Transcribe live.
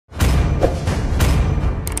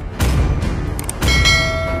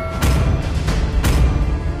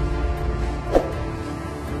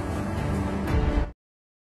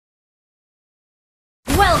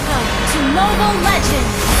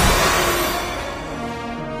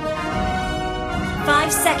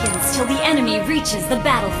5 seconds till the enemy reaches the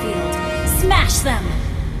battlefield. Smash them!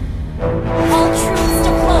 All troops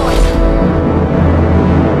deployed!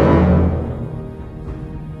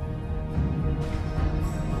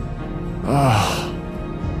 Ah,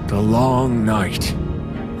 the long night.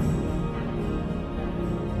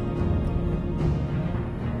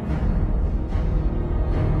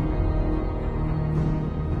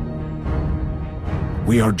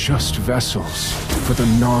 We are just vessels for the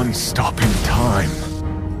non-stopping time.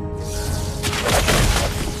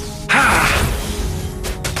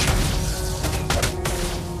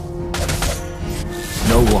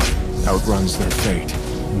 No one outruns their fate.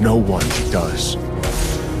 No one does.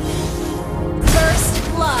 First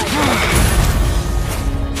blood!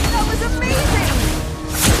 That was amazing!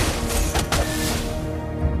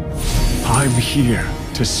 I'm here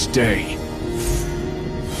to stay.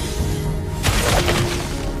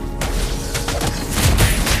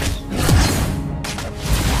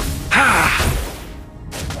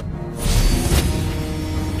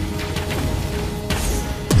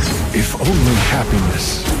 If only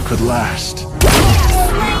happiness could last. Slain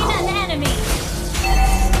an enemy!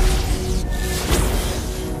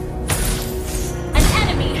 An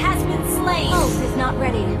enemy has been slain! Ult is not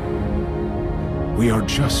ready. We are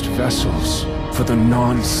just vessels for the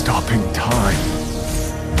non-stopping time.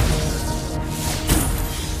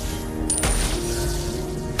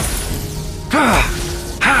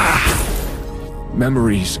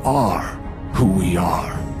 Memories are who we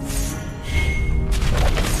are.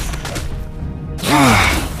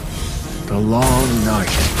 The long night.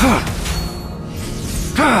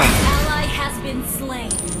 Ally has been slain.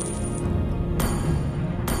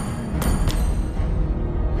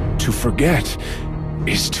 To forget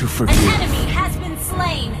is to An forgive. enemy has been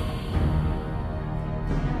slain.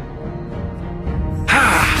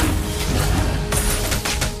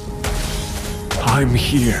 I'm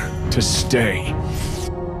here to stay.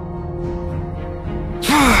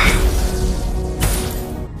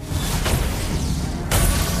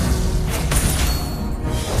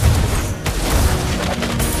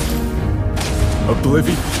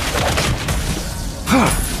 Oblivion.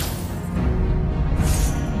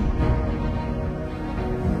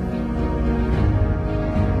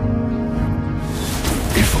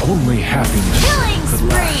 If only happiness Killing could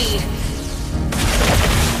last. spree!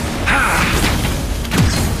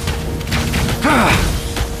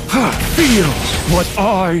 Feel what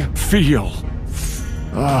I feel.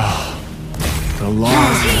 Ah, the long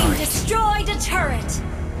Your team night. destroyed a turret.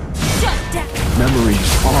 Shut down.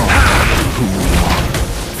 Memories are who we are.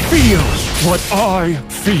 Feel what I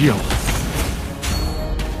feel.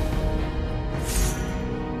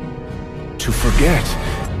 To forget.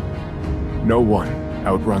 No one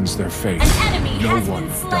outruns their fate. An enemy No has one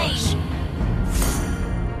been slain. does.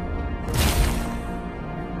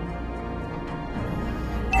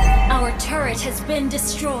 Our turret has been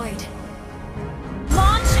destroyed.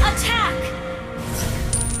 Launch attack!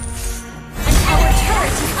 Our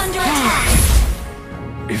turret is under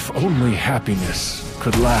attack. If only happiness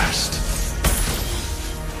could last.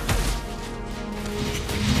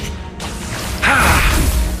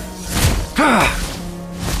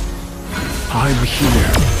 I'm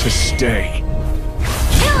here to stay.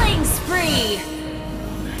 Killing spree!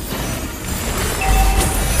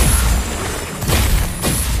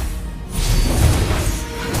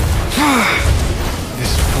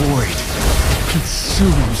 This void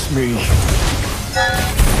consumes me.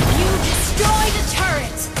 You destroyed a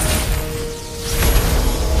turret!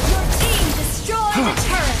 Your team destroyed a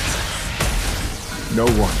turret! No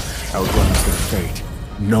one outruns their fate.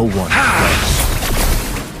 No one does.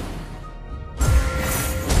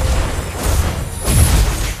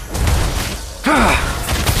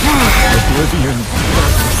 Oblivion.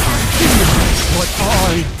 Feel what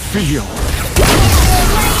I feel.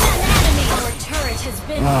 An enemy! Our turret has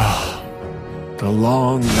been The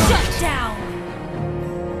long night. shut down!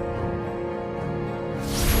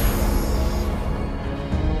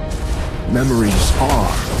 Memories are.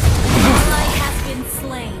 Ally has been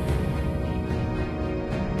slain.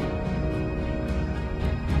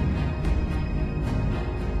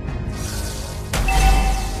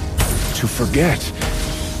 To forget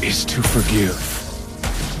is to forgive.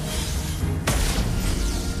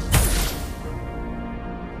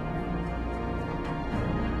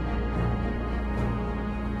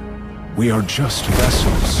 We are just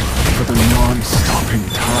vessels for the non-stopping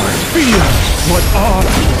time. Feel what Has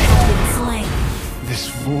been slain. this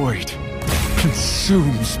void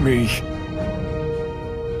consumes me.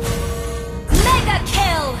 Mega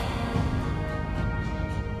kill!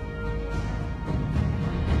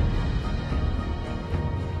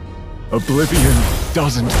 Oblivion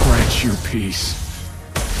doesn't grant you peace.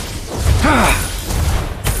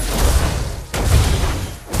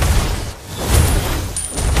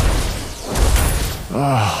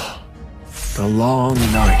 Ah, the long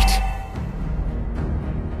night.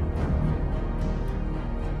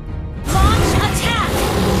 Launch attack!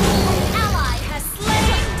 An ally has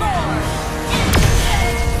slain Thor!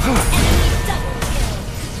 Enemy double kill!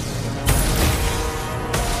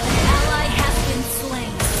 An ally has been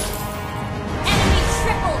slain! Enemy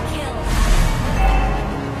triple kill!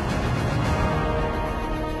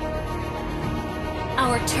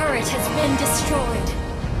 Our turret has been destroyed.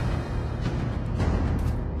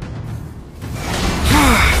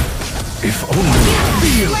 If only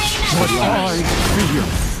feel what I feel.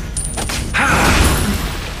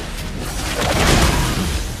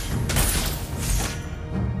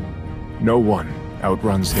 No one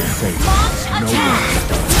outruns their fate. No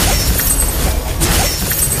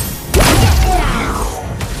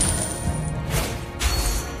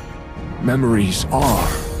one. Memories are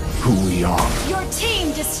who we are. Your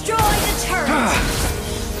team destroyed the turret!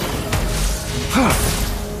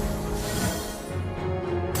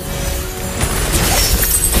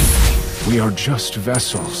 We are just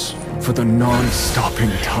vessels for the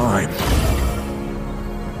non-stopping time.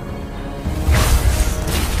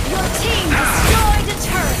 Your team destroyed a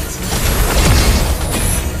turret!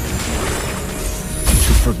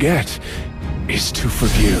 To forget is to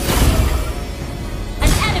forgive.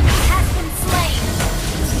 An enemy has been slain!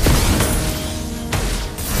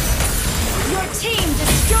 Your team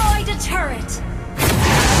destroyed a turret!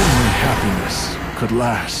 Only happiness could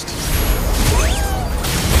last.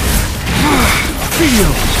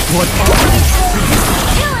 Feel what I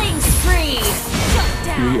Killing spree! Shut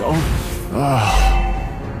down! feel.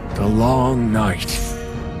 The long night.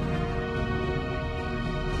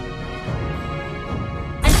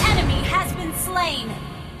 An enemy has been slain!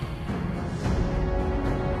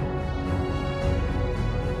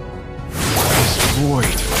 This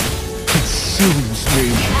void consumes me.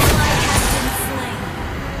 Ally has been slain!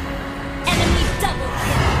 Enemy double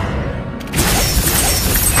kill!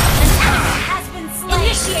 An enemy has been slain!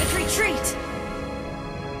 Initiate retreat!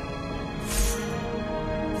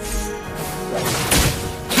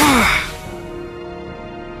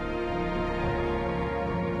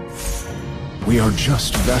 We are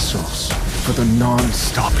just vessels for the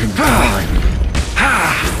non-stopping time.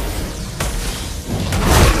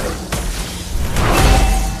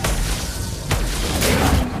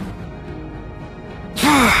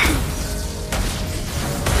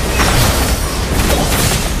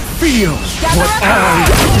 Feel what I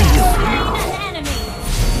feel. An enemy!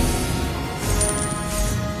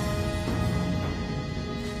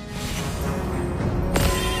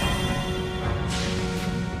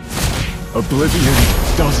 Oblivion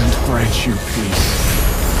doesn't grant you peace.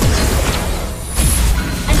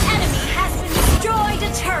 An enemy has been destroyed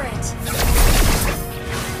a turret!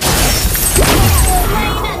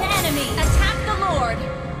 Slain an enemy! Attack the Lord!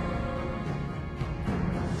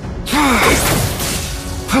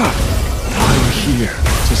 I'm here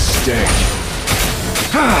to stay.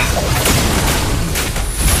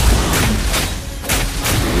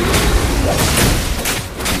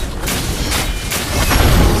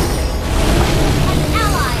 An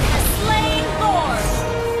ally has slain Thor!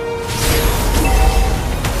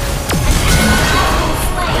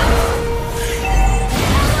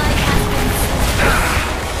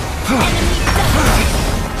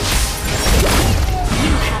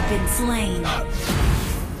 You have been slain.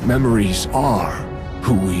 Memories are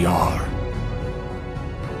who we are.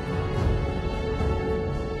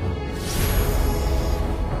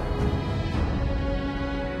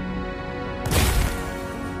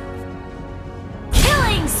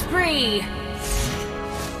 Killing spree!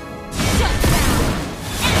 Shut down!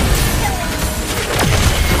 Enemy killing!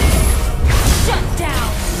 Shut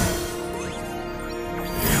down!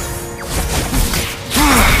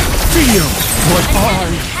 Feel what An I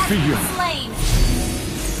enemy has been feel. slain!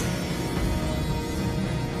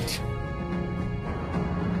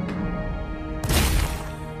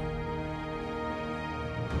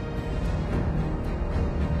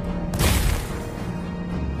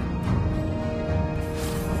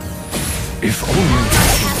 If only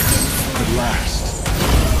happiness could last.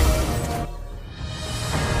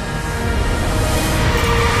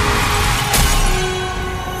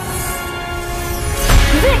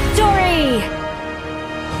 Victory!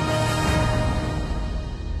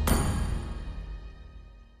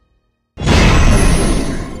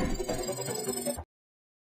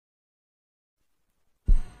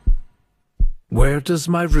 Where does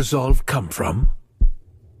my resolve come from?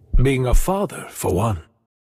 Being a father, for one.